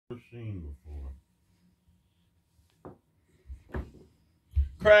Seen before.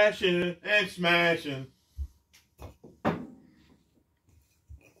 Crashing and smashing.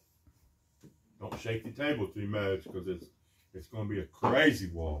 Don't shake the table too much because it's going to be a crazy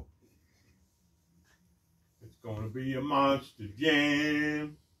walk. It's going to be a monster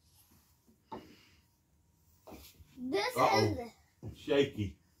jam. This is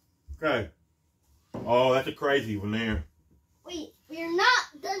shaky. Okay. Oh, that's a crazy one there. Wait, we're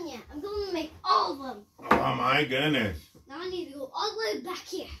not done yet. I'm going to make all of them. Oh my goodness. Now I need to go all the way back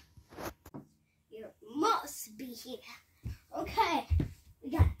here. You must be here. Okay.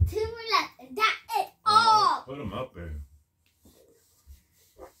 We got 2 more left, and that is all. Put them up there.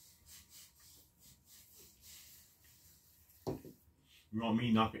 You want me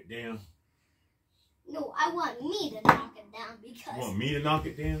to knock it down? No, I want me to knock it down because... You want me to knock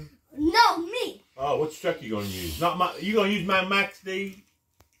it down? No, me. Oh, what truck you gonna use? Not my. You gonna use my Max D?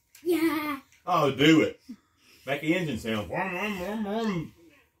 Yeah. Oh, do it. Make the engine sound.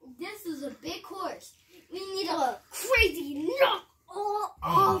 This is a big horse. We need a crazy knock all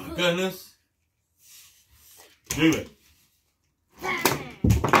Oh over. my goodness. Do it.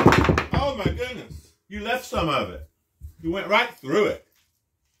 Oh my goodness. You left some of it. You went right through it.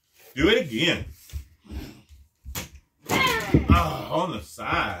 Do it again. Oh, on the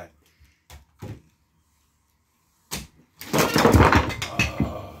side.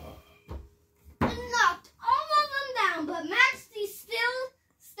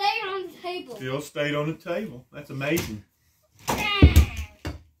 Still stayed on the table. That's amazing. Oh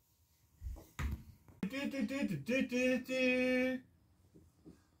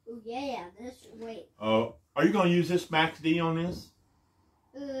yeah, this wait. Oh, are you gonna use this Max D on this?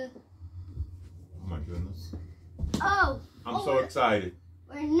 Oh my goodness. Oh. I'm so excited.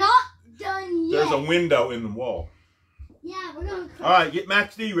 We're not done yet. There's a window in the wall. Yeah, we're gonna. All right, get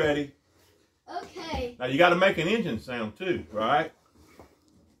Max D ready. Okay. Now you got to make an engine sound too, right?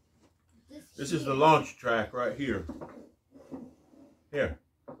 This is the launch track right here. Here.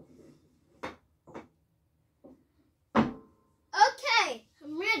 Okay,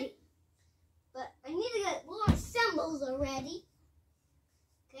 I'm ready. But I need to get more symbols already.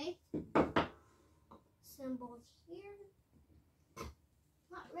 Okay. Symbols here.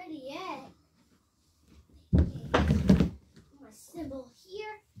 Not ready yet. Okay. My symbol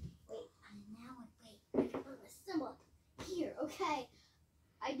here. Wait, wait. I put my symbol here. Okay.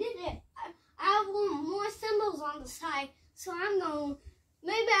 I did it. I want more symbols on the side, so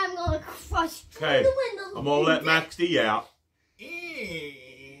maybe I'm going to crush the windows. I'm going to let Max D out.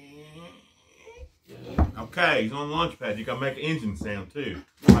 Okay, he's on the launch pad. You got to make an engine sound too.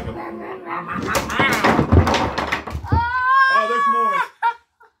 Like a... Oh, there's more.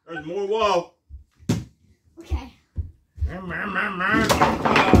 There's more wall. Okay. Oh, man.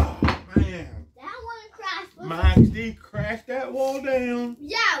 Max D crashed that wall down.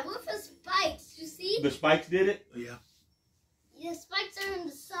 Yeah, with the spikes, you see? The spikes did it? Yeah. The spikes are on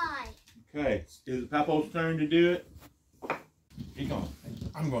the side. Okay, is it Papo's turn to do it?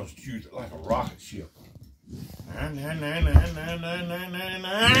 I'm going to shoot it like a rocket ship. Oh, man.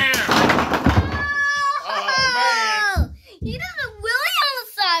 He does a wheelie on the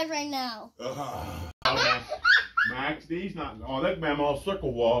side right now. Max D's not. Oh, that man all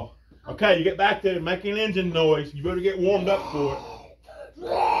circle wall. Okay, you get back there and make an engine noise. You better get warmed up for it.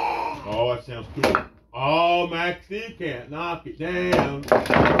 Oh, that sounds cool. Oh, Max D can't knock it down.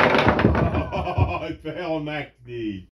 Oh, it fell on Max D.